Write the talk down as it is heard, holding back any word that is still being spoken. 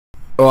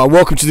Alright,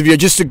 welcome to the video.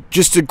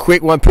 Just a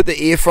quick one. Put the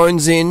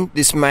earphones in.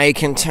 This may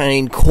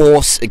contain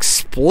coarse,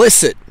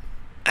 explicit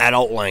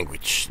adult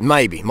language.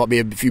 Maybe. Might be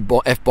a few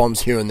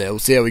F-bombs here and there. We'll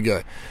see how we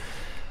go.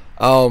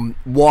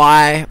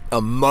 Why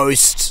are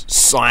most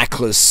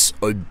cyclists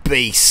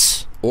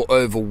obese or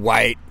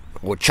overweight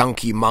or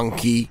chunky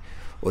monkey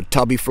or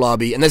tubby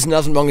flubby? And there's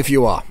nothing wrong if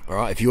you are.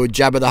 Alright, if you're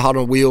Jabba the Hutt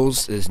on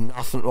wheels, there's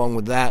nothing wrong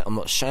with that. I'm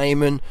not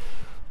shaming.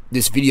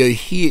 This video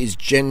here is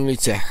generally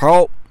to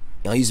help.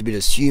 I use a bit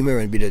of humour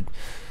and a bit of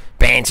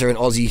banter and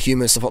Aussie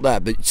humour and stuff like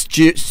that, but it's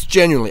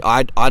genuinely,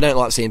 I don't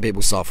like seeing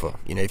people suffer.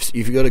 You know, if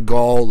you've got a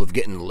goal of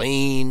getting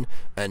lean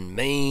and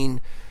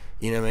mean,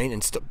 you know what I mean,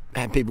 and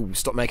have people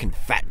stop making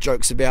fat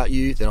jokes about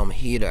you, then I'm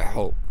here to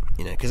help.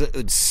 You know, because it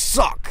would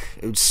suck.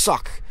 It would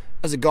suck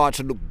as a guy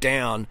to look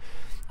down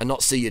and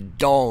not see your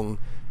dong,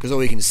 because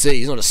all you can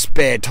see is not a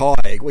spare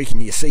tire. What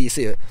can you see? You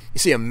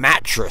see a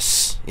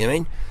mattress. You know what I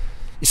mean?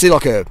 You see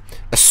like a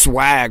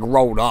swag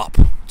rolled up,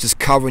 just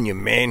covering your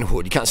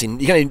manhood. You can't see.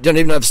 You don't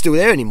even know if it's still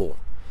there anymore.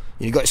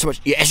 You've got so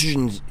much. Your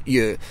estrogen,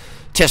 your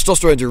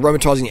testosterone is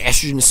aromatizing your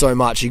estrogen so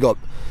much. You got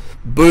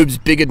boobs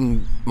bigger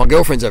than my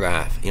girlfriend's ever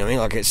have. You know what I mean?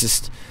 Like, it's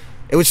just,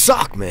 it would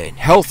suck, man.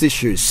 Health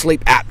issues,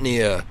 sleep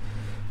apnea.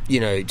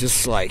 You know,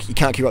 just like you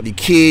can't keep up with your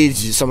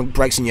kids. Someone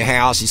breaks in your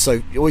house. All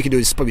you can do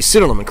is probably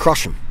sit on them and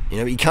crush them. You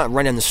know, you can't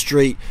run down the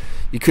street.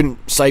 You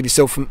couldn't save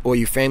yourself or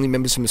your family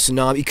members from a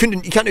tsunami.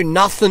 You can't do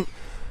nothing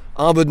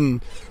other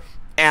than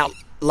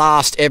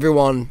outlast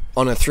everyone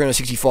on a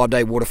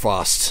 365-day water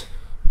fast,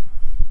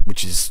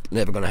 which is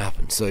never going to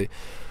happen. So,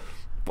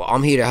 but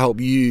I'm here to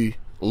help you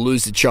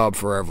lose the chub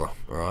forever,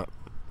 all right,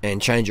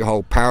 and change your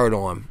whole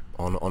paradigm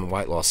on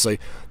weight loss. So,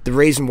 the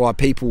reason why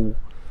people,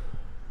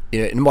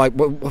 you know,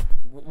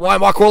 why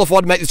am I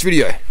qualified to make this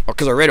video?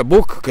 Because I read a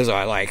book? Because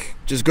I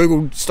just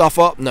Googled stuff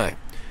up? No.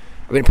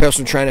 I've been a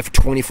personal trainer for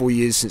 24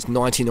 years since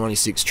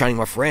 1996, training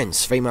my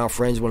friends, female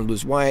friends who want to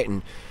lose weight,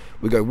 and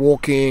we go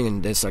walking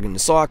and then into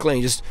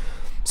cycling.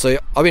 So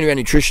I've been around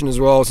nutrition as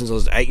well since I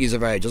was 8 years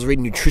of age. I was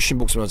reading nutrition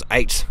books when I was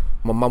 8.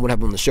 My mum would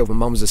have them on the shelf. My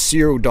mum was a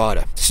cereal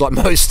dieter. It's like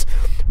most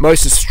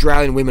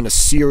Australian women are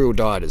cereal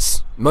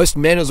dieters. Most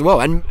men as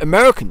well, and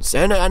Americans,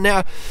 and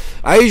now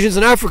Asians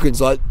and Africans.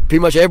 Like, pretty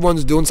much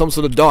everyone's doing some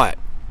sort of diet.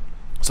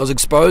 So I was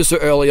exposed to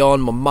early on.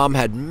 My mum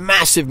had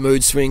massive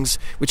mood swings,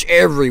 which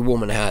every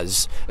woman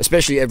has,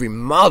 especially every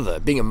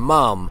mother. Being a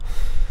mum,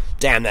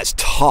 damn, that's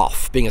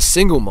tough. Being a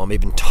single mom,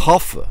 even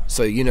tougher.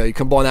 So, you know, you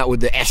combine that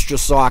with the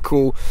estrous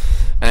cycle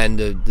and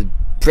the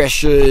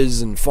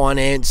pressures and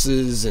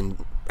finances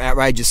and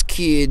outrageous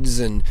kids,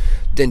 and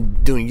then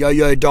doing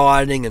yo-yo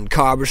dieting and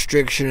carb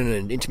restriction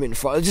and intermittent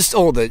fasting. Just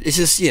all the, it's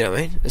just, you know,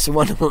 man, it's a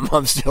wonder my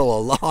mum's still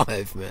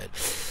alive, man.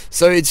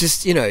 So it's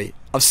just, you know,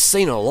 I've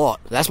seen a lot.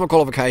 That's my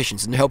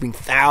qualifications, and helping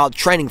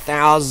training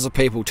thousands of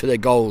people to their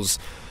goals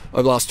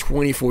over the last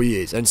 24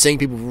 years, and seeing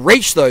people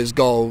reach those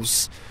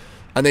goals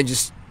and then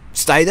just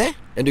stay there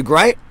and do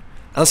great.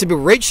 And I see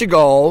people reach the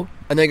goal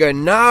and they go,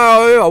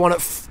 no, I want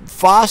it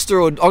faster,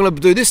 or I'm going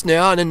to do this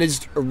now, and then they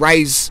just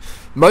erase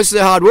most of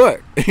their hard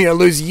work. You know,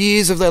 lose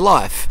years of their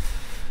life,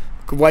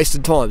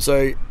 wasted time.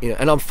 So, you know,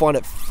 and I find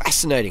it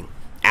fascinating,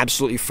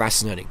 absolutely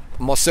fascinating.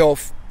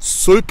 Myself,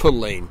 super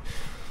lean.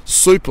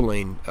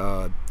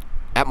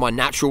 At my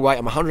natural weight,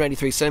 I'm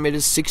 183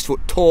 centimeters, 6 foot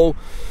tall.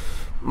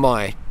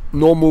 My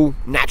normal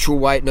natural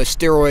weight, no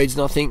steroids,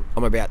 nothing,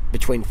 I'm about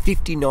between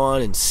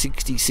 59 and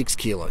 66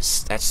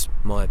 kilos. That's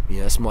my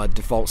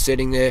default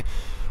setting there.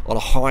 On a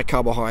high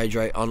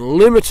carbohydrate,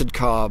 unlimited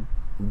carb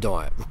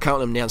diet.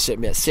 Currently I'm now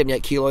setting about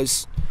 78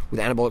 kilos with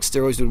anabolic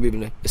steroids, doing a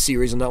bit of a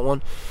series on that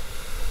one.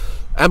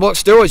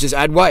 Anabolic steroids just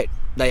add weight.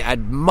 They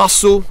add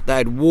muscle, they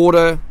add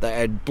water, they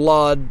add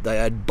blood, they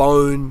add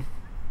bone,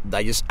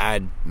 they just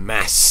add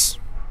mass,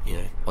 you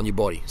know, on your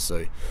body.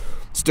 So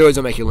steroids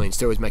don't make you lean.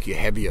 Steroids make you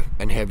heavier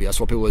and heavier. That's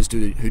what people always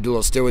do, who do a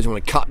lot of steroids,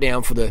 want to cut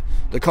down for the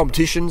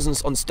competitions and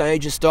on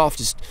stage and stuff.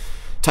 Just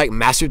take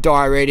massive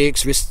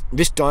diuretics,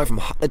 risk dying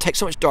from. They take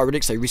so much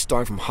diuretics, they risk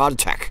dying from heart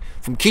attack,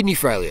 from kidney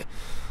failure.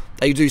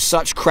 They do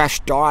such crash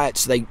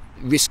diets, they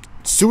risk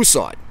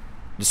suicide.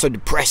 They're so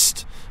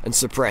depressed and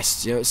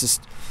suppressed. You know, it's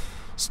just,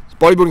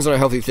 bodybuilding's not a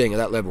healthy thing at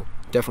that level.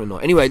 Definitely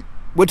not. Anyway,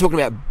 we're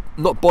talking about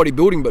not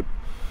bodybuilding, but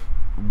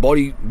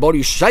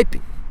body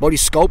shaping, body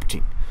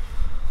sculpting.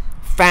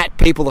 Fat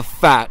people are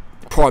fat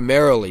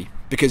primarily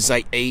because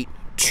they eat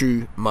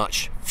too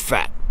much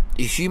fat.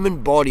 The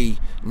human body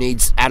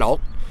needs adult,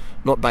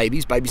 not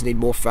babies. Babies need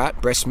more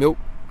fat. Breast milk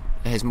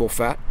has more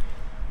fat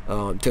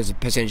in terms of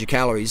percentage of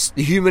calories.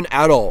 The human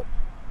adult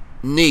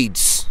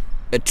needs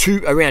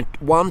around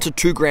 1 to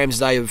 2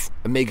 grams a day of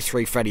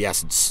omega-3 fatty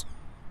acids.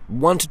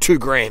 1 to 2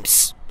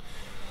 grams.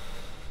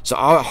 So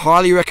I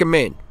highly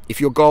recommend, if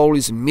your goal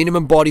is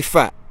minimum body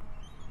fat,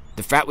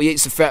 the fat we eat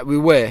is the fat we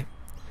wear,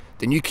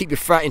 then you keep your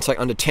fat intake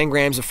under 10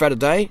 grams of fat a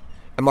day,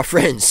 and my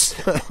friends,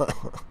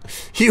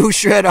 you will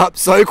shred up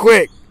so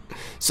quick,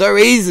 so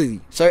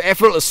easily, so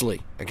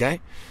effortlessly,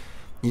 okay?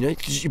 You know,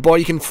 because your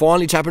body can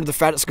finally tap into the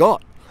fat it's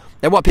got.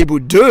 And what people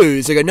do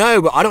is they go,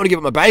 no, but I don't want to give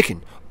up my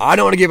bacon. I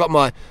don't want to give up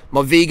my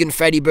vegan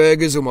fatty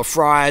burgers or my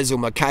fries or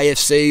my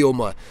KFC or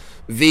my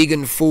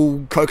vegan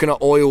full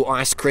coconut oil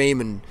ice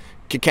cream and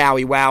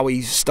cacao-y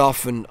wowie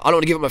stuff, and I don't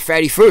want to give up my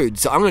fatty food.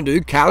 So I'm going to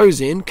do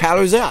calories in,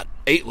 calories out.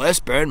 Eat less,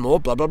 burn more,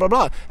 blah, blah, blah,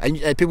 blah.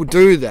 And people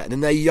do that. And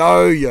then they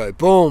yo-yo,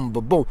 boom,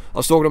 boom, boom. I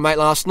was talking to a mate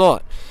last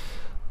night,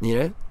 you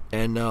know,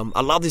 and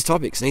I love these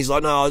topics. And he's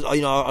like, no,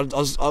 I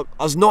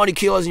was 90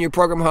 kilos in your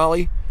program,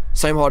 Harley.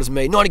 Same height as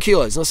me, 90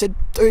 kilos. And I said,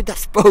 dude,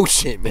 that's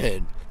bullshit,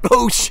 man.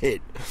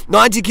 Bullshit.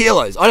 90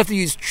 kilos. I'd have to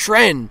use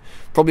Tren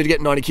probably to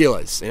get 90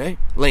 kilos, you know,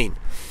 lean.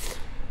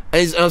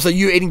 And I was like,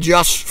 you eating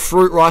just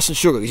fruit, rice, and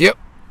sugar? He goes, yep.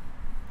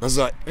 I was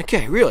like,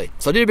 okay, really?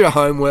 So I did a bit of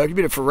homework, a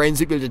bit of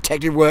forensic, a bit of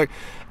detective work,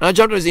 and I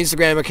jumped on his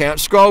Instagram account,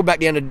 scrolled back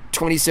down to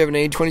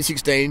 2017,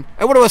 2016,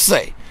 and what do I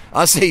see?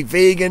 I see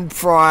vegan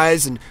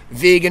fries and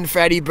vegan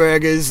fatty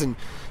burgers and,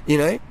 you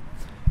know,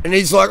 and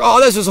he's like, oh,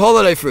 that's just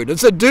holiday food. And I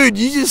said, dude,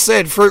 you just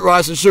said fruit,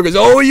 rice, and sugar is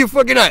all you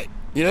fucking ate,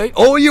 you know,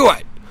 all you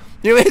ate.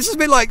 You know, it's a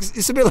bit like,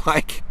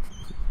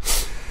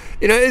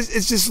 you know,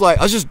 it's just like,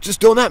 I was just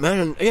doing that, man,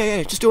 and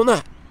yeah, just doing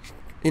that.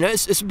 You know,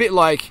 it's a bit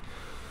like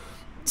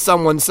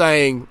someone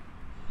saying,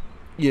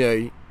 you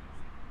know,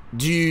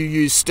 do you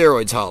use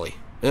steroids, Harley?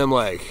 And I'm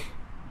like,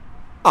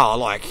 oh,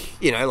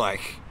 like, you know,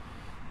 like,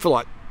 for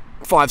like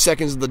 5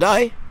 seconds of the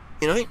day,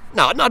 you know?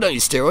 No, I don't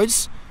use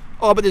steroids.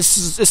 Oh, but there's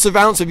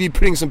surveillance of you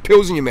putting some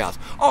pills in your mouth.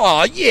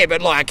 Oh, yeah,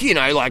 but like, you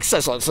know, like, so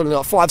it's like something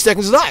like 5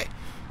 seconds a day.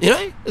 You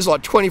know? It's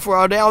like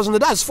 24 hours in the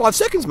day. It's 5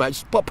 seconds, mate.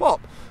 Just pop.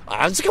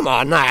 Come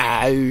on,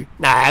 no,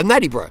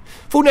 natty, bro.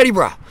 Full natty,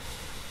 bro.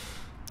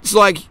 It's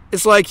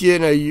like, you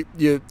know,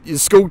 your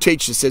school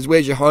teacher says,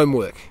 where's your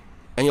homework?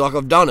 And you're like,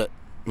 I've done it.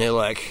 And they're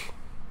like,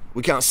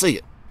 we can't see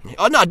it.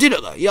 Oh, no, I did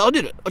it, though. Yeah, I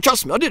did it. Oh,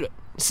 trust me, I did it.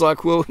 It's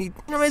like, well, you know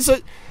what I mean? So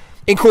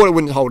in court, it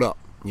wouldn't hold up.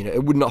 You know,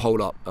 it would not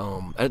hold up.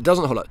 And it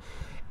doesn't hold up.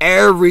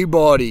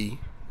 Everybody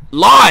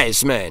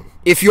lies, man.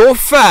 If you're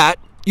fat,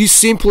 you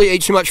simply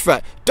eat too much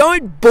fat.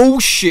 Don't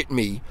bullshit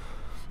me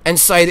and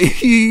say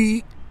that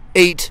you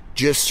eat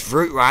just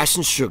fruit, rice,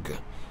 and sugar.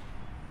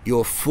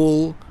 You're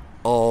full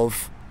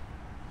of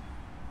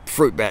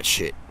fruit bat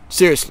shit.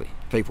 Seriously,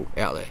 people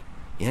out there.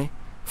 You know?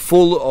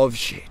 Full of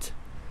shit.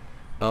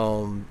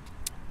 And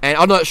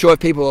I'm not sure if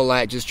people are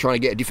like just trying to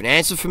get a different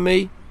answer from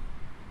me,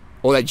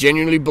 or they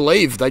genuinely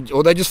believe,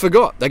 or they just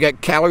forgot. They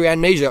get calorie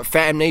amnesia,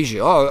 fat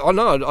amnesia. Oh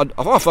no,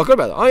 I forgot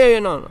about that. Oh yeah,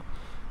 no.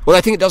 Well,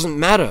 they think it doesn't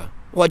matter.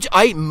 Well,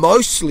 I eat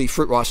mostly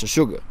fruit, rice, and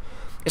sugar.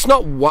 It's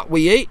not what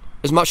we eat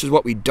as much as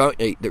what we don't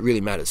eat that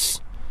really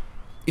matters.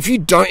 If you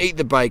don't eat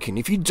the bacon,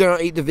 if you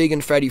don't eat the vegan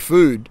fatty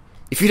food,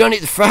 if you don't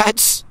eat the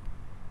fats,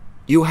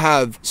 you'll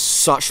have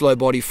such low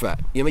body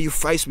fat. You know, your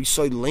face will be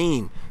so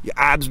lean. Your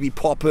abs will be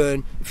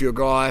popping. If you're a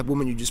guy,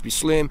 woman, you'll just be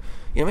slim.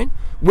 You know what I mean?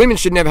 Women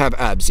should never have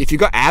abs. If you've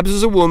got abs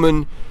as a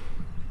woman,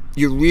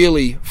 you're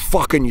really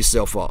fucking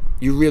yourself up.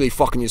 You're really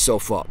fucking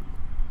yourself up.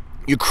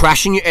 You're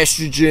crashing your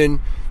estrogen.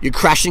 You're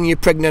crashing your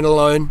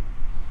pregnenolone.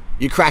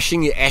 You're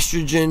crashing your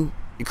estrogen.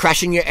 You're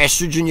crashing your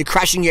estrogen. You're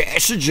crashing your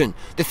estrogen.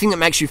 The thing that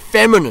makes you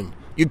feminine.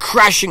 You're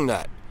crashing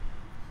that.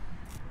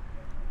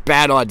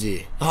 Bad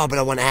idea. Oh, but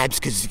I want abs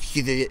because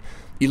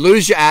you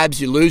lose your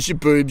abs, you lose your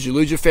boobs, you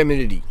lose your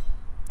femininity.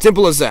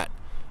 Simple as that.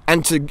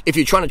 And if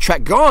you're trying to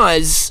track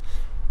guys,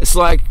 it's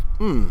like,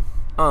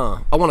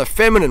 I want a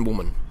feminine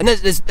woman. And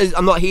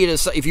I'm not here to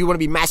say if you want to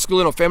be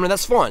masculine or feminine,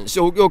 that's fine.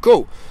 So you're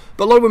cool.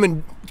 But a lot of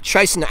women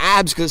chasing the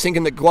abs because they're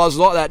thinking that guys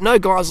like that. No,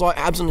 guys like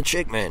abs on the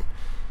chick, man.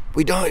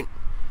 We don't.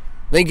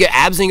 Then you get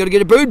abs, then you got to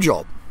get a boob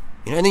job.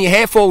 You know, and then your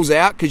hair falls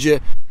out because you're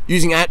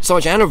using so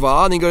much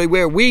Anavar, and then you got to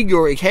wear a wig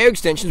or hair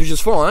extensions, which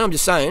is fine. I'm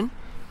just saying.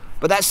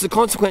 But that's the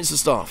consequence of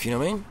stuff. You know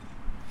what I mean?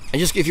 And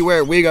just if you wear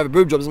a wig over a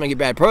boob job doesn't make you a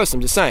bad person.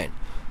 I'm just saying.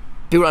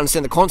 People don't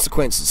understand the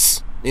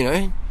consequences. You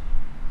know,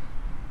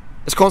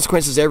 there's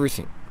consequences to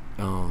everything.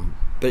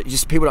 But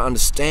just people don't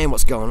understand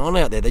what's going on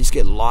out there. They just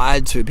get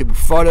lied to. People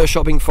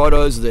photoshopping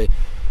photos of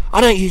I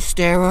don't use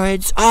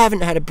steroids. I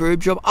haven't had a boob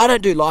job. I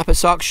don't do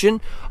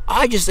liposuction.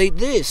 I just eat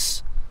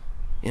this.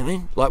 You know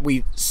what I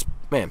mean?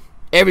 Like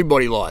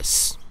everybody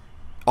lies.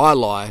 I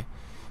lie.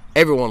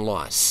 Everyone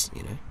lies.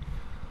 You know.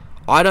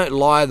 I don't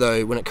lie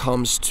though when it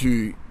comes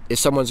to if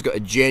someone's got a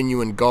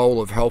genuine goal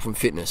of health and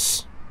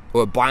fitness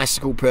or a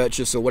bicycle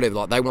purchase or whatever.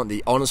 Like they want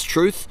the honest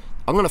truth.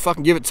 I'm gonna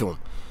fucking give it to them.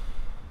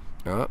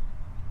 All right.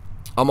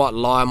 I might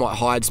lie, I might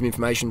hide some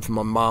information from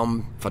my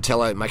mum. If I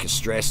tell her, make her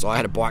stress. I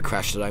had a bike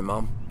crash today,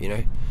 mum. You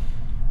know,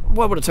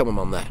 why would I tell my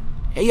mum that?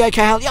 Are you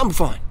okay, Hal? Yeah, I'm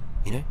fine.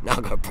 You know, now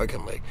I've got a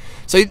broken leg.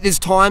 So there's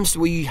times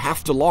where you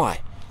have to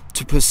lie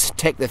to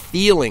protect the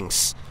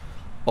feelings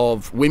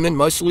of women,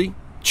 mostly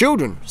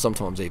children,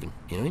 sometimes even.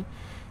 You know,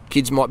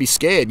 kids might be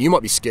scared. You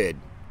might be scared.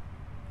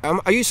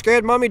 Are you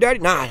scared, mummy, daddy?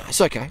 Nah, it's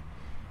okay.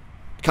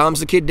 Calms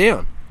the kid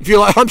down. If you're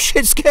like, I'm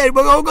shit scared,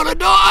 we're all gonna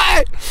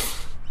die.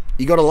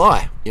 You got to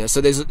lie, you know. So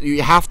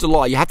you have to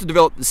lie. You have to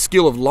develop the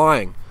skill of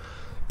lying.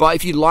 But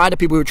if you lie to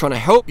people who are trying to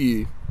help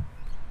you,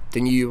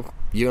 then you're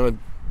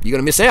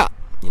gonna miss out.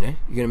 You know,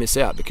 you're gonna miss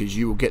out because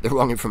you will get the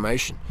wrong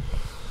information.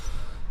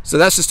 So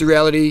that's just the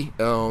reality.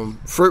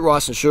 Fruit,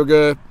 rice and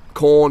sugar,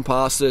 corn,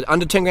 pasta,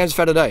 under 10 grams of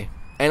fat a day.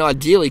 And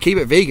ideally, keep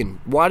it vegan.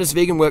 Why does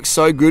vegan work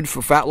so good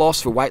for fat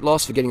loss, for weight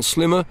loss, for getting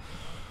slimmer?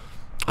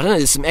 I don't know,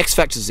 there's some X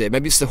factors there.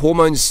 Maybe it's the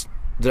hormones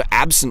that are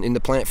absent in the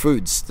plant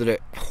foods, that are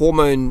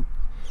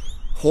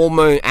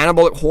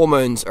anabolic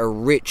hormones are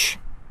rich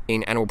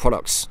in animal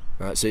products.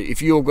 Right? So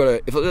if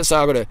let's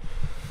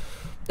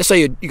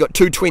say you got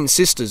two twin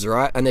sisters,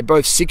 right, and they're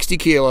both 60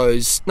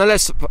 kilos. No,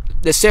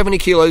 they're 70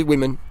 kilo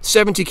women,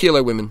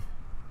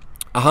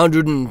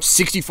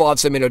 165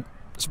 centimeter.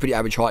 It's a pretty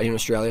average height here in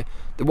Australia.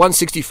 The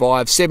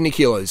 165, 70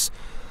 kilos,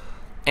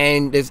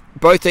 and they're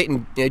both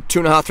eating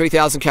 2,500,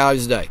 3,000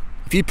 calories a day.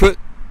 If you put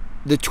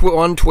the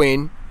one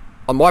twin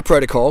on my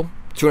protocol,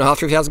 2,500,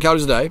 3,000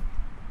 calories a day,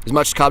 as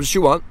much carbs as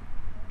you want,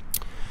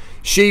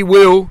 she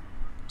will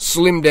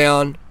slim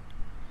down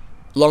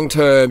long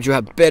term. She'll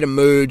have better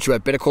mood, she'll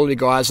have better quality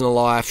guys in her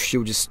life,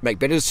 she'll just make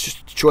better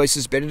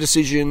choices, better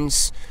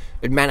decisions,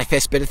 and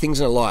manifest better things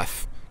in her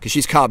life because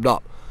she's carved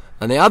up.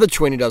 And the other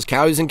twin who does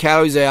calories in,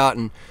 calories out,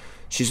 and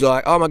she's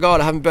like, oh my god,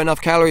 I haven't burned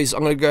enough calories,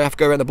 I'm going to have to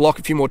go around the block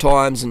a few more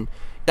times. And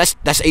that's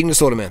eating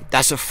disorder, man.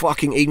 That's a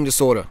fucking eating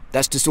disorder.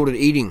 That's disordered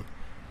eating.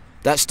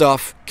 That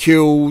stuff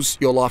kills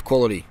your life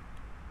quality.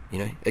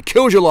 It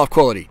kills your life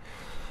quality.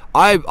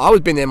 I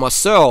was been there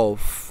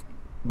myself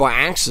by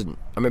accident.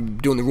 I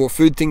remember doing the raw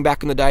food thing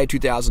back in the day,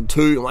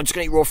 2002. I'm just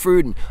going to eat raw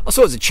food. And I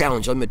saw it as a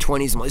challenge. I'm in my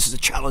 20s. I'm like, this is a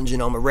challenge.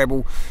 I'm a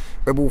rebel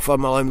for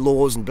my own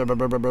laws and blah, blah,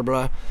 blah, blah, blah,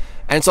 blah.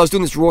 And so I was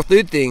doing this raw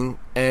food thing.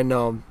 And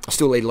I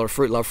still eat a lot of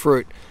fruit, love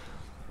fruit.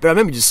 But I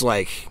remember just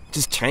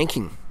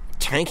tanking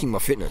my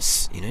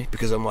fitness,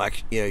 because I'm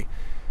like, if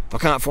I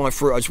can't find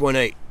fruit, I just won't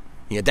eat.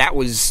 That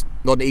was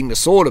not an eating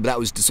disorder, but that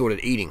was disordered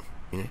eating,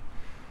 and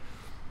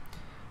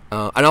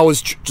I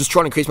was just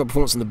trying to increase my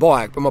performance on the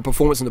bike, but my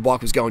performance on the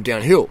bike was going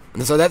downhill.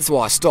 And so that's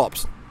why I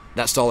stopped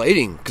that style of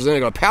eating, because then I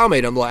got a power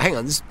meter. I'm like, hang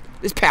on, this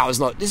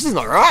is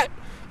not right.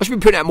 I should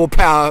be putting out more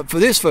power for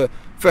this, for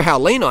how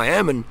lean I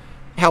am and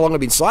how long I've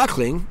been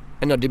cycling.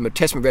 And I did my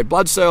test, my red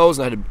blood cells,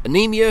 and I had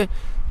anemia,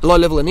 low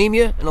level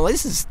anemia, and I'm like,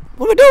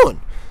 what am I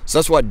doing? So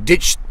that's why I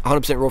ditched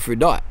 100% raw food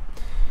diet,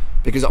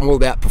 because I'm all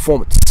about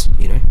performance,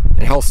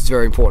 and health is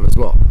very important as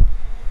well.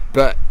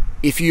 But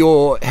if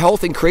your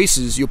health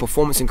increases, your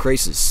performance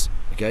increases,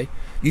 okay?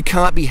 You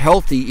can't be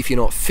healthy if you're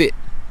not fit.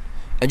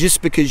 And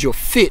just because you're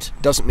fit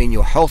doesn't mean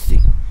you're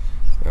healthy,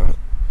 all right?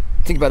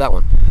 Think about that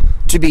one.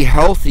 To be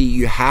healthy,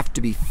 you have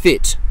to be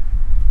fit.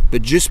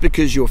 But just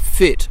because you're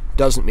fit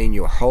doesn't mean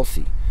you're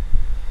healthy.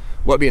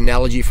 What would be an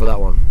analogy for that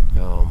one?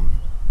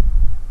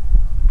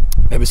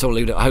 Maybe someone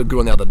leave it. I had a good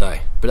one the other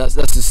day. But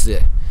that's just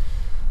there.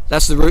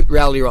 That's the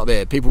reality right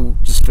there. People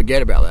just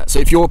forget about that. So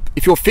if your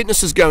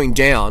fitness is going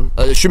down,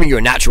 assuming you're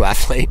a natural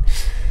athlete,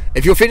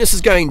 if your fitness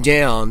is going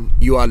down,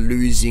 you are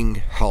losing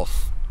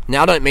health.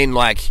 Now I don't mean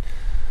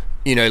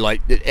you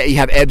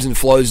have ebbs and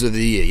flows of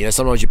the year.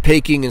 Sometimes you're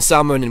peaking in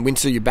summer, and in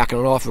winter you're backing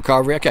it off,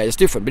 recovery. Okay, it's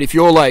different. But if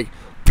you're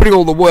putting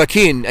all the work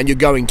in and you're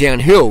going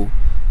downhill,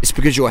 it's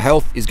because your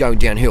health is going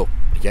downhill.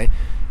 Okay.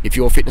 If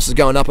your fitness is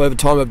going up over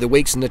time, over the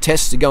weeks and the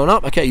tests are going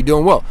up, okay, you're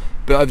doing well.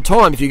 But over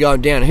time, if you're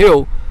going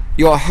downhill,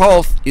 your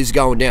health is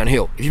going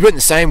downhill. If you're putting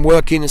the same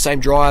work in, the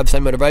same drive,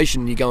 same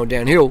motivation, and you're going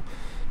downhill,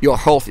 your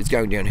health is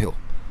going downhill.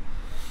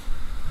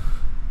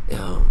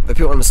 But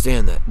people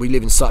understand that. We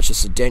live in such a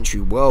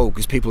sedentary world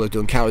because people are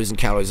doing calories in,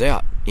 calories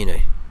out,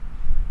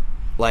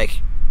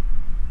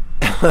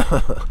 I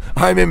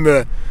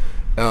remember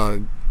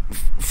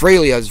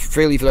Freely,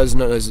 for those who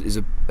know, is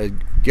a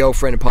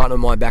girlfriend and partner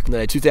of mine back in the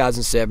day,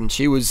 2007.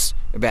 She was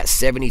about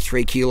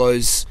 73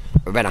 kilos,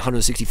 about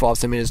 165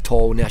 centimeters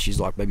tall. Now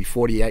she's maybe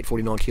 48,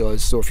 49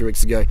 kilos. Saw a few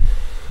weeks ago.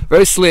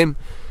 Very slim.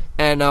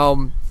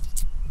 And,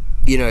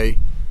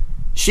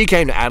 she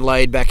came to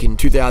Adelaide back in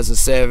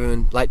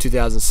 2007, late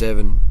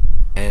 2007.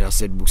 And I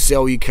said, we'll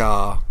sell your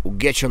car, we'll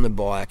get you on the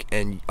bike,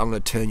 and I'm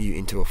going to turn you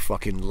into a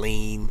fucking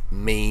lean,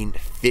 mean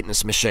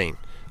fitness machine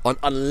on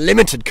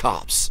unlimited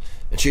carbs.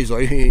 And she was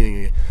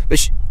like,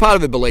 but part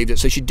of her believed it,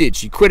 so she did.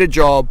 She quit her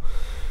job.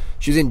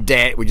 She was in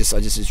debt. I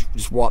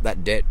just wipe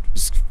that debt,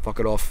 just fuck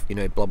it off,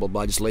 blah blah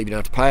blah. Just leave, you don't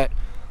have to pay it.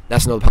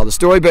 That's another part of the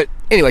story. But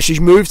anyway, she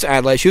moved to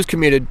Adelaide. She was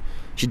committed.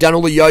 She'd done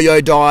all the yo-yo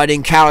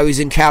dieting, calories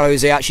in,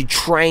 calories out. She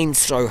trained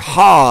so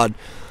hard.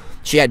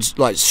 She had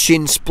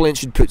shin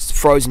splints. She'd put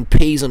frozen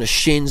peas on her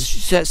shins. She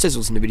says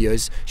this in the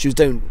videos. She was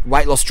doing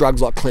weight loss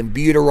drugs like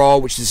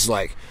clenbuterol, which is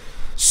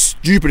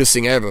stupidest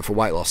thing ever for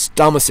weight loss,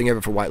 dumbest thing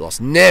ever for weight loss.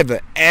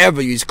 Never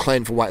ever use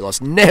Clen for weight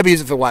loss. Never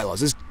use it for weight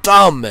loss. It's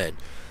dumb, man.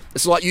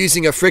 It's like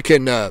using a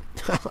freaking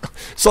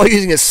it's like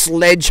using a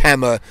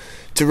sledgehammer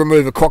to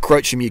remove a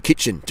cockroach from your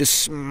kitchen,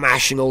 just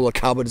smashing all the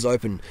cupboards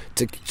open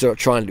to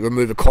try and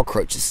remove a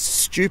cockroach. It's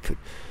stupid.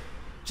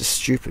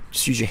 Just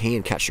use your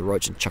hand, catch the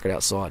roach and chuck it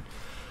outside.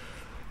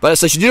 But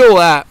so she did all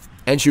that,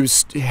 and she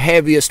was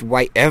heaviest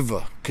weight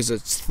ever because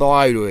its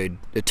thyroid,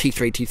 the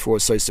T3, T4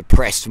 is so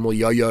suppressed from all the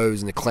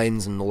yo-yos and the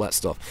cleanse and all that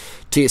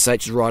stuff.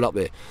 TSH is right up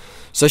there.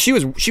 So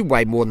she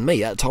weighed more than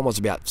me. At the time I was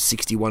about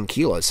 61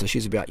 kilos, so she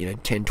was about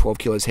 10, 12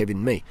 kilos heavier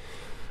than me.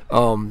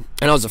 And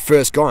I was the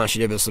first guy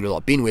she'd ever sort of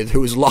like been with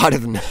who was lighter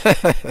than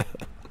her.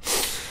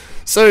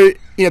 So,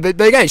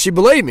 but again, she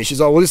believed me.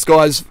 She's like, well, this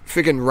guy's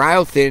freaking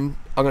rail thin,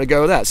 I'm going to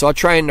go with that. So I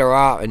trained her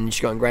up, and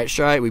she got in great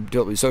shape. We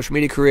built a social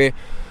media career.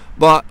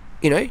 But,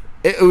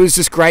 it was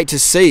just great to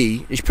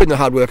see. She put in the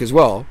hard work as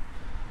well.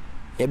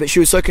 Yeah, but she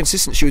was so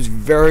consistent. She was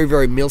very,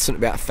 very militant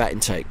about fat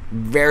intake.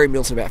 Very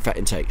militant about fat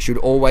intake. She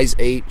would always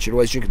eat. She'd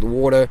always drink the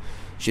water.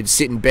 She'd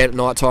sit in bed at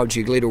night time.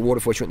 She'd lead her water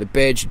before she went to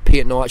bed. She'd pee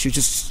at night. She was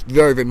just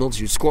very, very militant.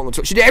 She would squat on the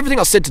toilet. She did everything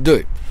I said to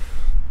do.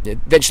 Yeah,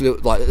 eventually,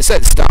 like at the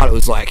start, it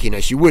was like,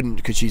 she wouldn't,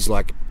 because she's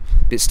like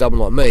a bit stubborn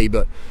like me,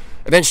 but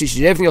eventually she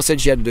did everything I said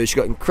she had to do. She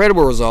got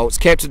incredible results,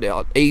 kept it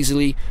out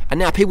easily, and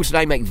now people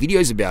today make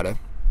videos about her,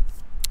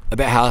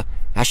 about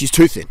how she's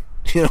too thin.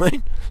 You know what I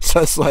mean?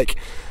 So it's like,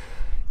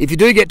 if you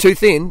do get too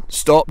thin,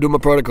 stop doing my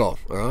protocol,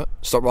 alright?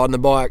 Stop riding the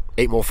bike,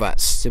 eat more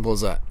fats. Simple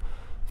as that.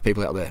 For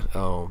people out there.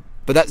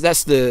 But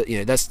that's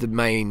the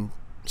main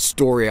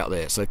story out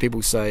there. So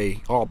people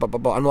say,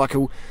 but I'm like,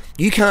 well,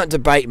 you can't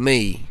debate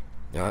me.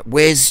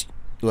 Where's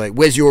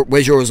your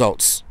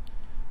results?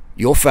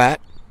 You're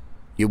fat,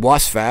 your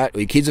wife's fat,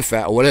 or your kids are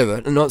fat, or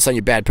whatever. I'm not saying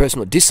you're a bad person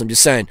or diss. I'm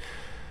just saying,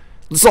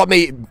 it's like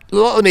me.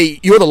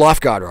 You're the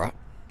lifeguard, right?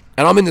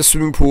 And I'm in the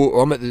swimming pool,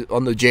 or I'm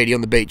on the jetty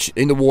on the beach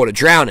in the water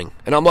drowning,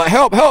 and I'm like,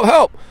 help, help,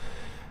 help!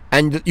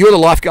 And you're the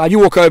lifeguard. You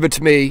walk over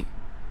to me,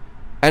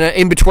 and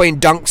in between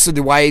dunks of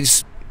the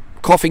waves,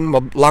 coughing my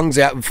lungs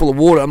out full of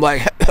water, I'm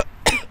like,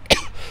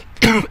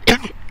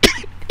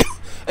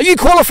 are you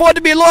qualified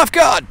to be a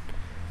lifeguard?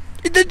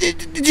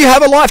 Did you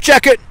have a life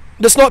jacket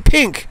that's not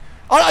pink?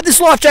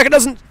 This life jacket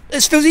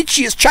it feels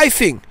itchy, it's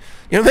chafing.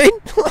 You know what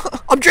I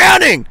mean? I'm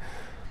drowning.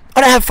 I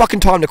don't have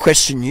fucking time to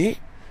question you.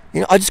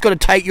 I just got to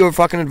take your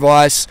fucking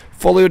advice,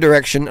 follow your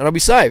direction, and I'll be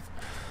safe.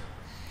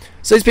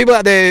 So there's people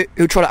out there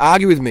who try to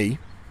argue with me.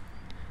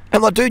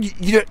 I'm like, dude,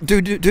 you don't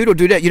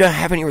do that. You don't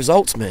have any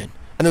results, man.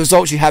 And the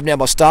results you have now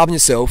by starving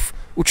yourself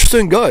will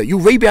soon go. You'll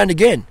rebound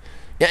again.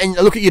 And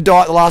look at your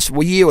diet the last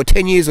year or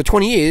 10 years or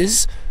 20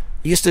 years.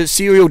 You're just a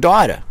serial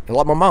dieter,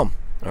 like my mum.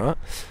 All right.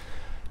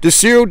 Do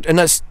cereal, and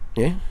that's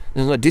there's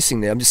no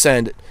dissing there. I'm just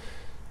saying that.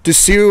 Do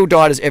serial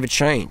dieters ever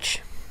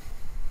change?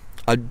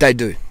 They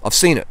do. I've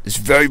seen it. It's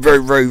very,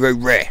 very, very, very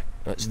rare.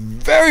 It's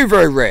very,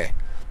 very rare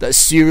that a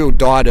serial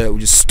dieter will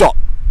just stop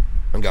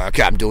and go,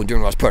 okay, I'm doing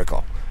right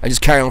protocol, and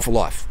just carry on for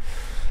life.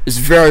 It's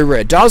very rare.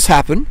 It does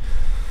happen,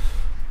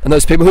 and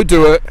those people who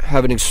do it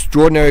have an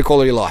extraordinary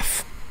quality of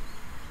life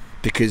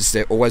because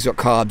they've always got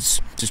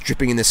carbs just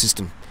dripping in their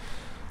system.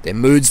 Their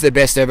mood's their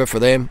best ever for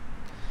them.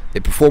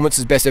 Their performance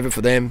is best ever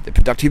for them. Their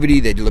productivity,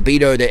 their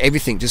libido, their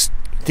everything, just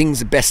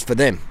things are best for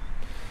them.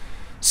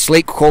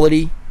 Sleep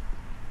quality,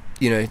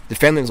 the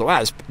family was like,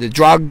 wow, the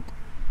drug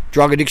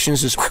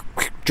addictions, just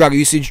drug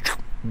usage,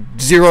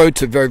 0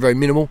 to very, very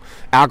minimal.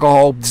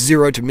 Alcohol,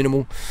 0 to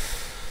minimal.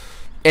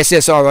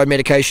 SSRI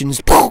medications,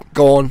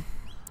 gone.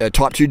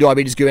 Type 2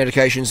 diabetes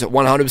medications,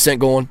 100%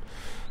 gone.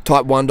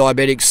 Type 1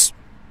 diabetics,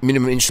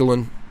 minimum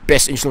insulin,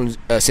 best insulin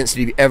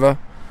sensitivity ever.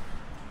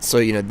 So,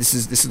 this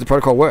is the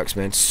protocol works,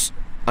 man. It's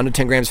under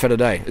 10 grams fat a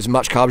day, as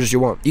much carbs as you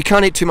want. You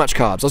can't eat too much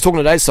carbs. I was talking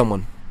today to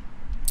someone,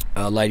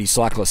 a lady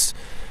cyclist,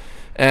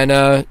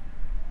 and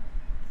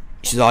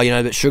she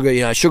said, but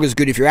sugar's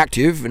good if you're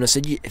active. And I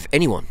said, if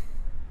anyone.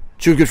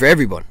 Sugar's good for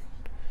everyone.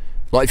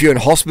 Like if you're in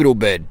a hospital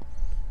bed,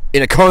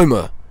 in a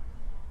coma,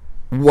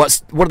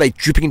 what are they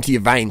dripping into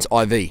your veins?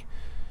 IV,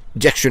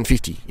 dextrin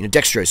 50,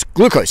 dextrose,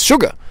 glucose,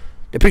 sugar.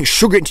 They're putting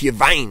sugar into your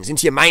veins,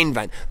 into your main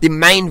vein. They're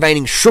main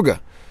veining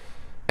sugar.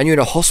 And you're in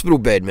a hospital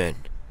bed, man.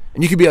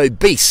 And you could be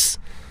obese.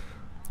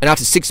 And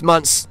after 6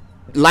 months,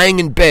 laying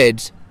in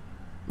bed,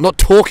 not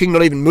talking,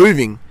 not even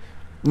moving,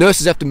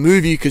 nurses have to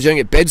move you because you don't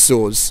get bed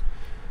sores.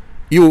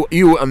 You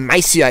will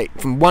emaciate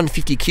from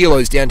 150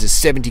 kilos down to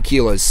 70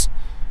 kilos.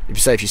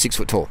 If you're 6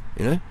 foot tall,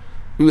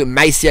 You'll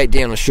emaciate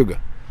down on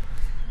sugar.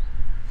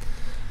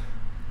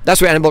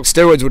 That's where anabolic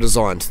steroids were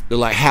designed. They're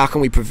like, how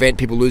can we prevent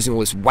people losing all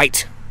this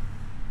weight?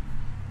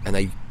 And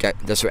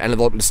that's where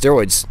anabolic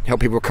steroids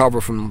help people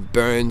recover from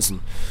burns and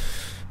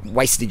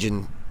wastage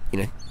and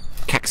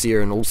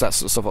cachexia and all that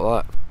sort of stuff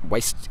like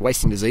that.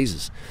 Wasting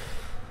diseases.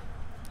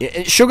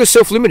 And sugar's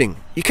self-limiting.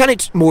 You can't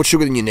eat more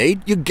sugar than you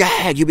need. You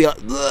gag. You'll be like,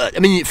 ugh. I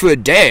mean, for a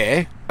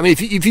dare. I mean,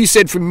 if you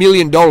said for $1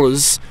 million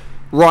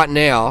right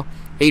now,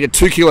 eat a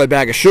 2 kilo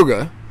bag of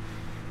sugar,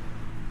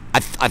 I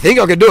think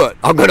I could do it.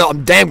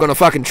 I'm damn gonna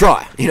fucking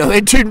try.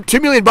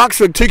 $2 million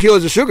for 2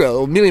 kilos of sugar,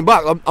 or $1 million.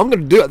 I'm gonna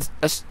do it.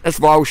 That's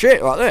viral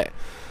shit right there.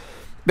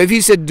 But if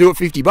you said do it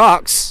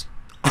 $50,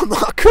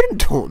 I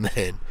couldn't do it,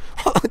 man.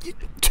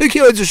 2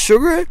 kilos of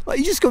sugar, like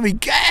you're just gonna be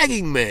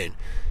gagging, man.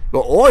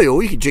 But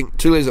oil, you could drink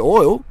 2 liters of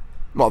oil.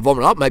 Might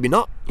vomit up, maybe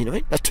not.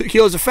 That's 2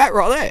 kilos of fat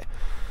right there.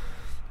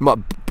 You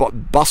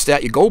might bust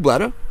out your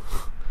gallbladder,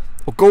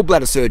 or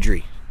gallbladder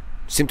surgery.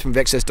 Symptom of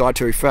excess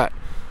dietary fat.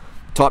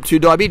 Type 2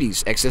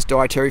 diabetes, excess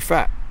dietary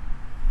fat.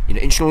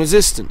 Insulin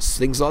resistance,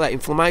 things like that,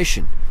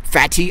 inflammation.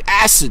 Fatty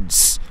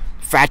acids.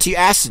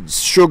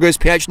 Sugar's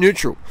pH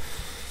neutral.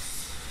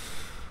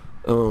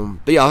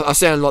 But yeah, I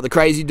sound like the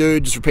crazy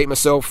dude, just repeat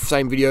myself,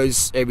 same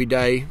videos every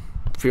day.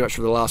 pretty much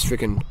for the last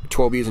freaking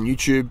 12 years on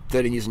YouTube,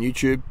 13 years on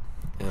YouTube.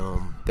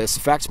 That's the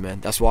facts,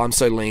 man. That's why I'm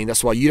so lean.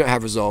 That's why you don't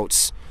have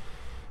results.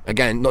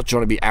 Again, not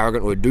trying to be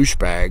arrogant or a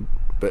douchebag,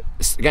 but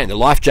again, the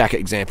life jacket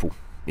example.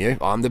 Yeah,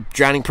 I'm the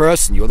drowning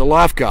person. You're the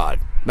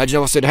lifeguard. Imagine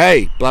if I said,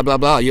 hey, blah, blah,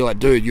 blah. You're like,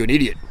 dude, you're an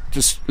idiot.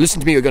 Just listen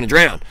to me, you're going to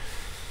drown.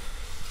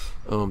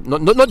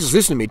 Not just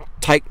listen to me,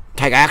 take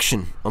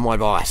action on my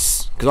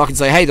advice. Because I can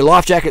say, hey, the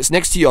life jacket's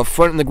next to you, I've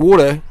thrown it in the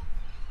water.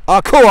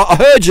 Oh, cool, I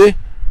heard you.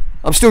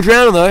 I'm still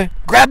drowning though.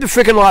 Grab the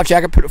freaking life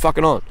jacket, put it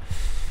fucking on.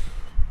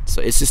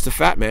 So it's just a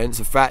fact, man. It's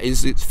fat.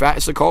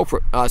 It's a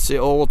culprit. I see it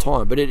all the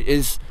time. But it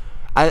is,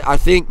 I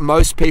think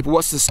most people,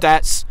 what's the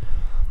stats?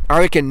 I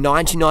reckon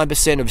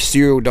 99% of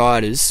serial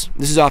dieters,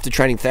 this is after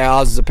training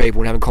thousands of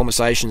people and having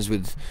conversations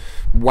with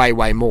way,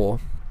 way more.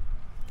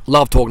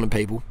 Love talking to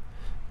people.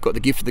 Got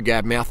the gift of the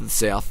gab, mouth of the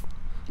south.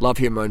 Love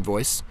hearing my own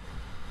voice.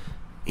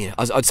 Yeah,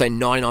 I'd say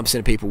 99%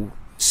 of people,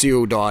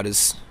 serial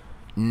dieters,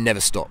 never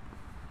stop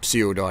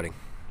serial dieting.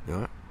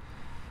 Right?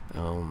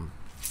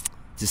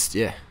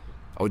 Yeah,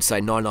 I would say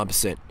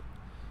 99%.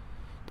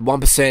 The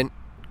 1%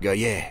 go,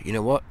 yeah, you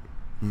know what?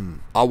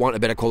 I want a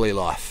better quality of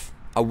life.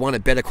 I want a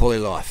better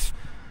quality of life.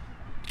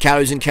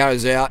 Calories in,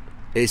 calories out,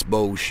 it's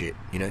bullshit,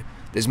 you know.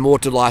 There's more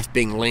to life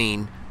being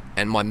lean,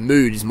 and my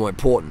mood is more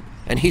important.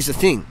 And here's the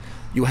thing,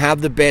 you'll have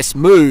the best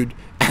mood,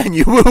 and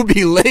you will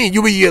be lean.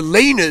 You'll be your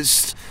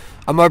leanest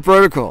on my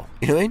protocol,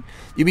 you know what I mean?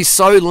 You'll be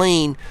so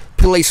lean,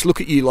 police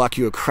look at you like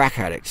you're a crack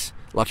addict,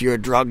 like you're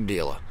a drug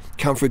dealer.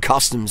 Come through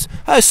customs.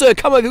 Hey, sir,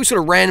 come over.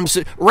 Sort of random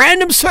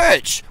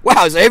search.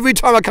 Wow, so every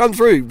time I come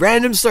through,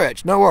 random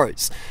search. No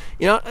worries.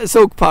 You know, it's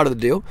all part of the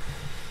deal.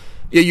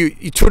 Yeah,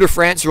 you Tour de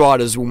France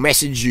riders will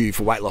message you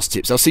for weight loss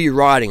tips. They'll see you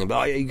riding and be,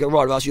 oh, yeah, you got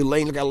ride with us. You're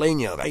lean. Look how lean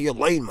you are. Hey, you're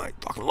lean, mate.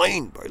 Fucking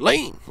lean, bro.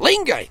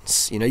 Lean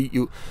gains. You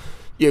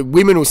know,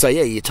 women will say,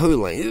 yeah, you're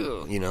too lean.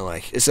 Ugh. You know,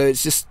 like, so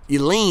it's just,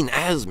 you're lean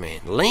as,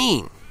 man.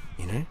 Lean,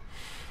 you know.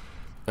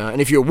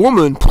 And if you're a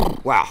woman,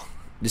 wow.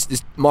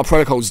 My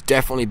protocol is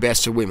definitely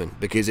best for women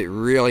because it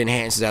really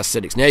enhances our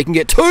aesthetics. Now, you can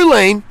get too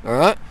lean, all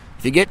right?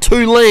 If you get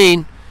too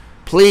lean,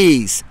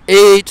 please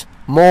eat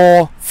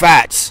more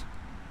fats.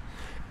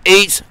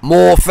 Eat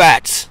more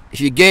fats.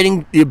 If you're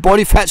getting your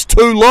body fat's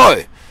too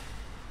low,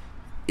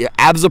 your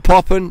abs are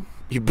popping,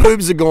 your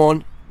boobs are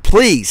gone,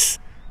 please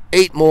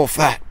eat more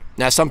fat.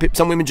 Now, some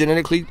women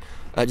genetically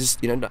are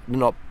just, you know,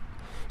 not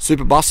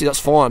super busty. That's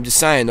fine. I'm just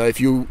saying though, if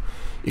you're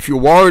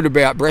worried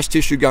about breast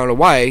tissue going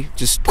away,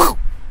 just but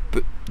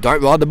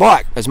don't ride the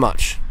bike as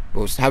much.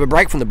 Or just have a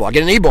break from the bike.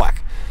 Get an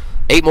e-bike.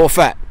 Eat more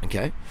fat.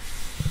 Okay.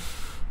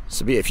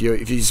 So yeah, if you're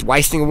just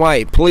wasting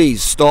away,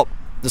 please stop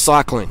the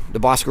cycling, the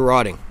bicycle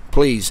riding.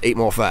 Please eat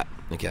more fat.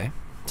 Okay.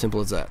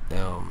 Simple as that.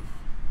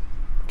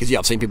 Because yeah,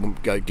 I've seen people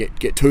go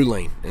get too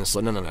lean, and it's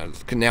like no.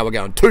 Now we're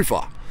going too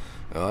far.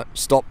 All right.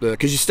 Stop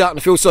because you're starting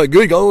to feel so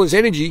good. You got all this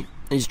energy,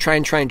 and you just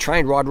train,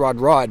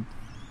 ride.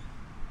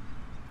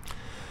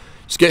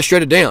 Just get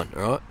shredded down.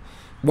 All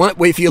right.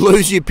 If you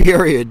lose your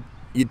period,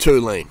 you're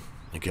too lean,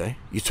 okay?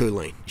 You're too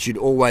lean. You should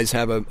always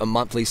have a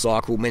monthly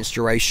cycle,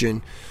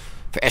 menstruation,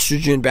 for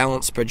estrogen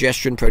balance,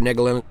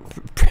 progesterone,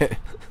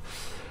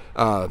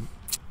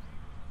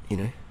 you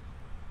know.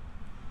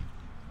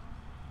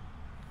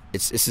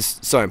 It's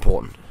just so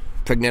important.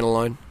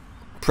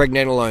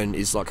 Pregnenolone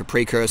is like a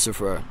precursor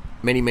for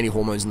many, many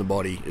hormones in the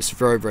body. It's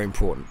very, very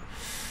important.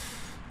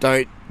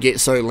 Don't get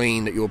so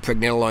lean that your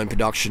pregnenolone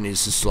production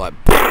is just like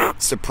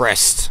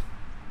suppressed.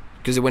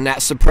 Because when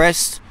that's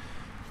suppressed,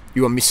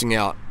 you are missing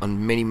out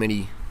on many,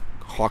 many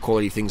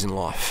high-quality things in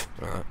life.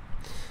 All right.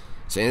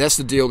 So that's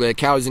the deal there.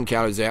 Calories in,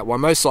 calories out. Why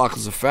most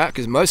cyclists are fat?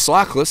 Because most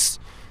cyclists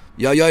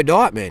yo-yo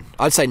diet, man.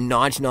 I'd say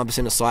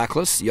 99% of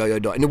cyclists yo-yo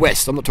diet. In the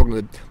West, I'm not talking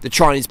to the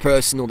Chinese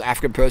person or the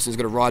African person who's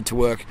got to ride to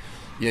work,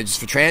 you know, just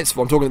for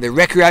transport. I'm talking to the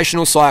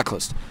recreational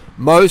cyclist.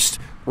 Most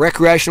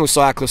recreational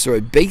cyclists are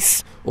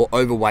obese or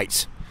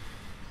overweight.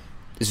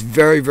 It's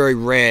very, very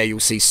rare you'll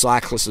see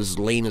cyclists as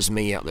lean as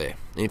me out there.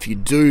 And if you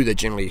do, they're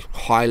generally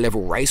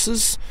high-level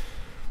racers.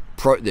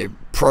 They're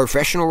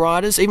professional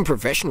riders. Even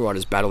professional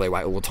riders battle their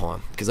weight all the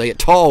time because they get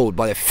told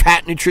by their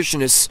fat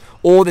nutritionists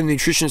or the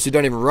nutritionists who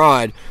don't even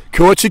ride,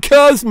 "Cut your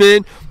carbs,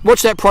 man."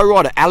 Watch that pro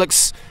rider,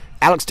 Alex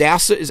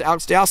Dowsett. Is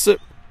Alex Dowsett?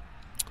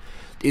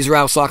 The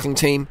Israel cycling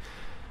team.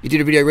 He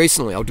did a video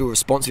recently. I'll do a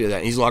response video to that.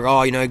 And he's like,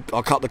 oh, you know,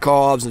 I'll cut the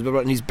carbs and blah,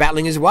 blah, and he's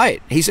battling his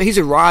weight. He's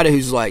a rider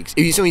who's like,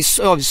 he's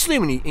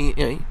slim and he you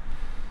know,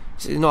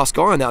 he's a nice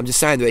guy in that. I'm just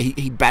saying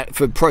that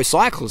for pro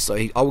cyclists though,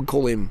 I wouldn't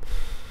call him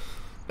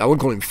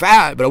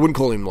fat, but I wouldn't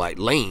call him like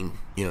lean.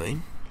 You know what I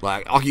mean?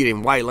 Like I could get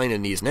him way leaner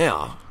than he is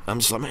now. I'm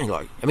just like, man,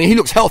 like, I mean, he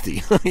looks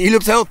healthy. He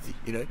looks healthy.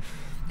 You know,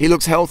 he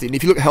looks healthy. And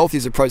if you look healthy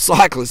as a pro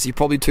cyclist,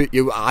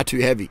 you are too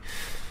heavy,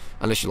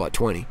 unless you're like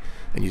 20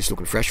 and you're just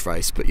looking fresh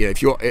face. But yeah,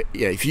 if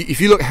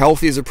you look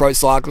healthy as a pro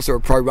cyclist or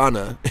a pro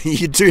runner,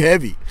 you're too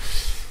heavy.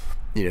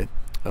 You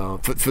know,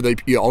 for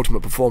your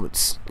ultimate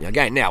performance.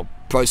 Again, now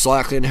pro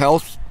cycling and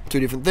health, two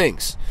different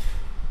things.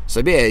 So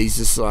yeah, he's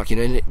just like, you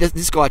know,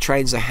 this guy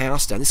trains a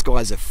house down. This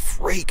guy's a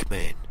freak,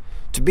 man.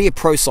 To be a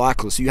pro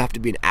cyclist, you have to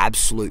be an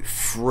absolute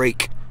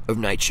freak of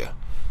nature.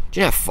 Do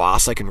you know how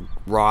fast they can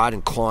ride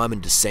and climb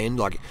and descend?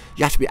 Like,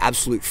 you have to be an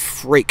absolute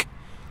freak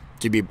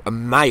to be a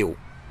male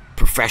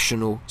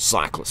professional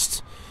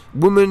cyclist.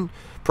 Women,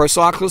 pro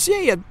cyclists,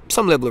 yeah,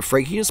 some level of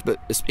freakiness,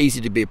 but it's easy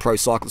to be a pro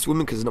cyclist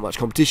woman because there's not much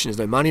competition, there's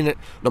no money in it,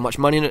 not much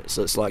money in it,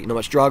 so it's like not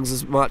much drugs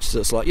as much, so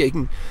it's like, yeah, you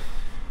can.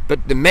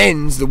 But the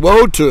men's, the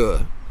world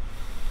tour,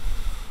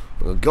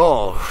 oh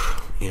God,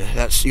 you know, you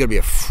got to be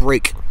a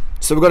freak.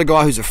 So we've got a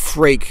guy who's a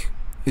freak,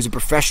 who's a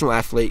professional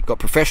athlete, got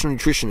professional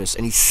nutritionist,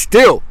 and he's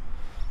still,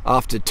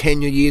 after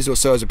 10 years or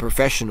so as a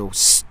professional,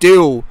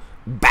 still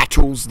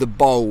battles the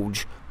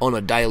bulge on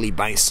a daily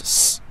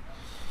basis.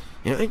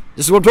 You know,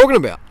 this is what I'm talking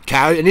about.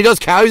 And he does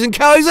calories in,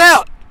 calories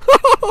out.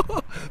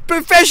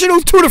 Professional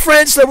Tour de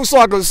France level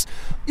cyclist,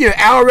 you know,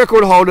 hour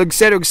record holder,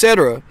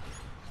 etc.,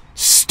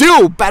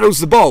 still battles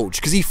the bulge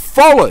because he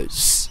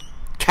follows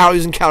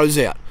calories in, calories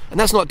out. And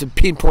that's not to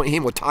pinpoint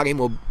him or target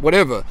him or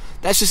whatever.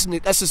 That's just an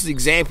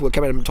example that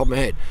came out of the top of my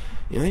head.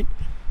 You know what I mean?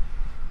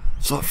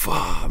 It's like,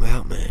 fuck, I'm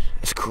out, man.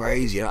 It's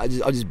crazy. You know? I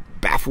just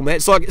baffle, man.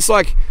 It's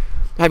like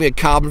having a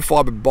carbon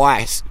fiber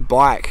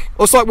bike.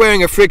 Or it's like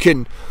wearing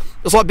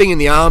it's like being in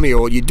the army,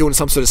 or you're doing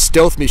some sort of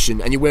stealth mission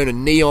and you're wearing a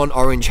neon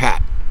orange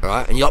hat,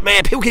 right? And you're like,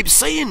 man, people keep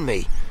seeing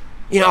me.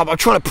 You know, I'm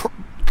trying to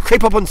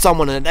creep up on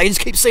someone and they just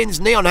keep seeing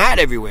this neon hat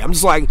everywhere. I'm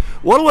just like,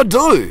 what do I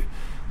do?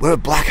 Wear a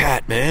black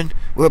hat, man.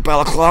 Wear a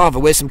balaclava.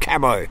 Wear some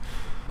camo.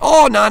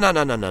 Oh, no. Now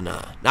I'm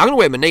going to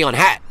wear my neon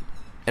hat.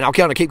 And I'll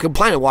kind of keep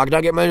complaining why I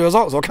don't get many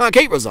results. Or I can't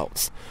keep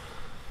results.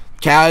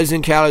 Calories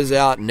in, calories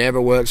out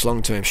never works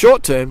long term.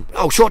 Short term,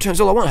 short term's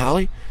all I want,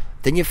 Harley.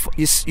 Then you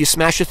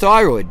smash your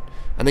thyroid.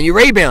 And then you're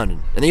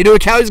rebounding. And then you do a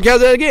calories in,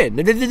 calories out again.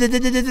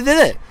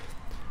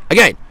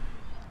 Again,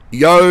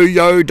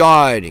 yo-yo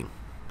dieting.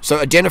 So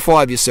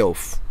identify with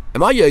yourself.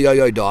 Am I a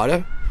yo-yo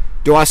dieter?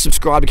 Do I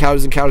subscribe to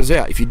calories in, calories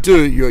out? If you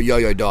do, you're a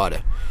yo-yo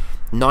dieter.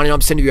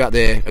 99% of you out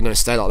there are going to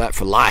stay like that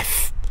for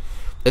life.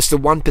 It's the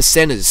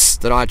 1%ers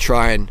that I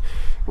try and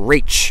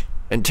reach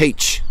and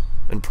teach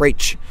and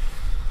preach,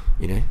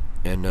 you know.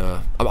 And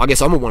I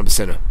guess I'm a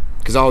 1%er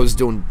because I've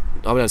done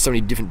so many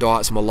different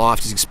diets in my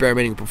life, just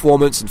experimenting with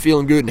performance and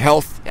feeling good and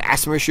health,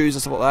 asthma issues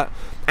and stuff like that.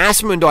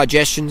 Asthma and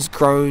digestions,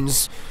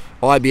 Crohn's,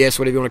 IBS,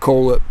 whatever you want to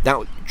call it,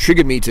 that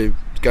triggered me to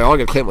go, I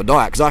got to clear my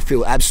diet because I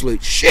feel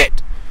absolute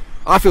shit.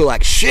 I feel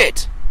like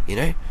shit, you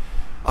know.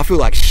 I feel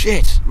like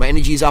shit. My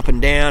energy's up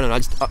and down,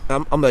 and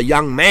I'm a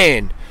young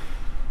man.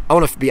 I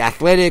want to be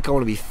athletic, I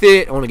want to be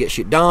fit, I want to get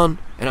shit done,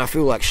 and I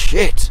feel like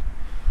shit.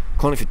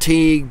 Chronic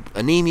fatigue,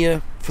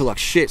 anemia, I feel like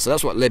shit. So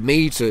that's what led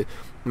me to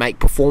make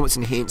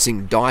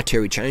performance-enhancing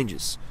dietary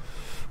changes.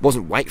 It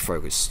wasn't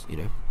weight-focused,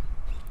 you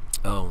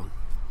know.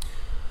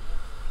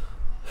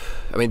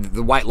 I mean,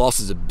 the weight loss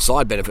is a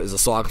side benefit as a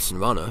cyclist and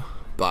runner,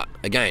 but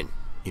again,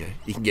 you know,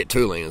 you can get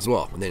too lean as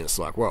well, and then it's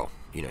like, well,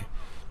 you know,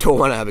 do I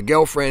want to have a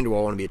girlfriend? Do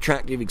I want to be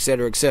attractive,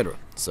 etc., etc.?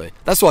 So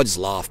that's why I just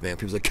laugh, man.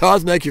 People say,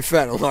 cars make you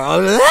fat. I'm like,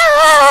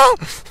 ah!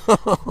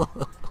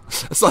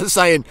 It's like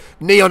saying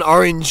neon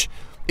orange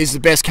is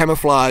the best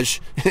camouflage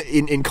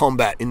in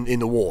combat, in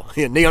the war.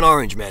 Yeah, neon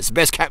orange, man. It's the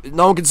best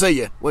no one can see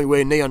you when you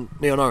wear neon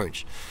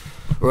orange.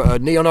 Or a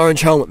neon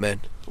orange helmet,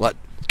 man. Like,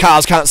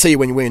 cars can't see you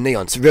when you're wearing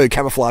neon. It's very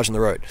camouflage on the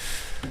road.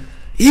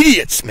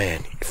 Idiots,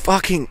 man.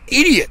 Fucking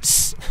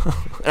idiots.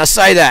 And I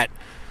say that,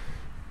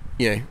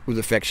 you know, with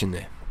affection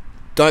there.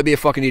 Don't be a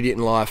fucking idiot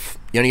in life.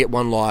 You only get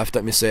one life.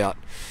 Don't miss out.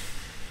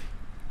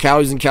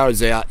 Calories in,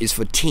 calories out is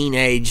for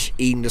teenage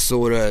eating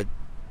disorder,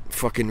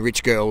 fucking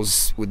rich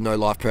girls with no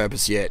life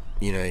purpose yet.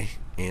 You know.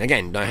 And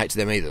again, don't hate to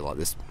them either. Like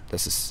this,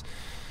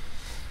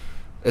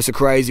 it's a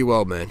crazy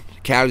world, man.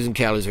 Calories in,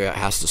 calories out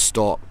has to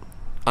stop.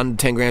 Under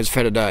 10 grams of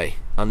fat a day.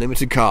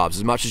 Unlimited carbs,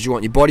 as much as you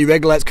want. Your body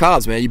regulates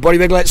carbs, man. Your body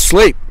regulates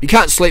sleep. You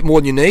can't sleep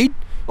more than you need.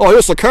 Oh,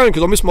 yes, I can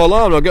because I missed my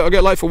alarm and I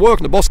get late for work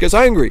and the boss gets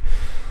angry.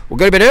 Well,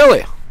 go to bed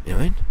earlier. You know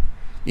what I mean?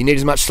 You need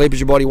as much sleep as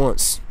your body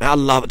wants. I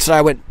love it. Today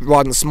I went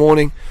riding this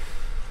morning.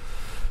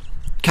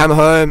 Came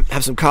home,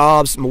 have some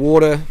carbs, some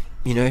water.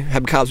 You know,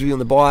 have carbs with you on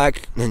the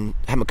bike, and then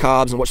have my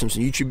carbs and watch some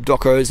YouTube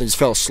docos, and just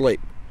fell asleep.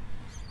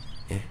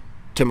 Yeah.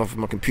 Turned off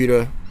my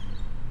computer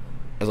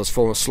as I was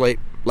falling asleep.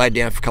 Laid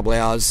down for a couple of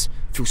hours.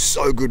 Feel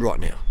so good right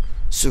now.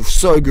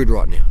 So good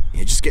right now.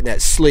 Yeah, just getting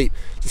that sleep.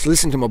 Just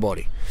listening to my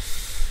body.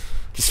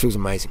 Just feels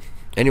amazing.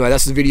 Anyway,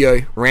 that's the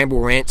video.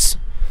 Ramble rants.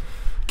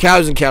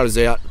 Calories in, calories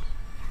out.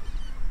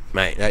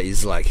 Mate, that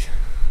is like,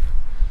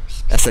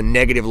 that's a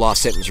negative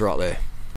last sentence right there.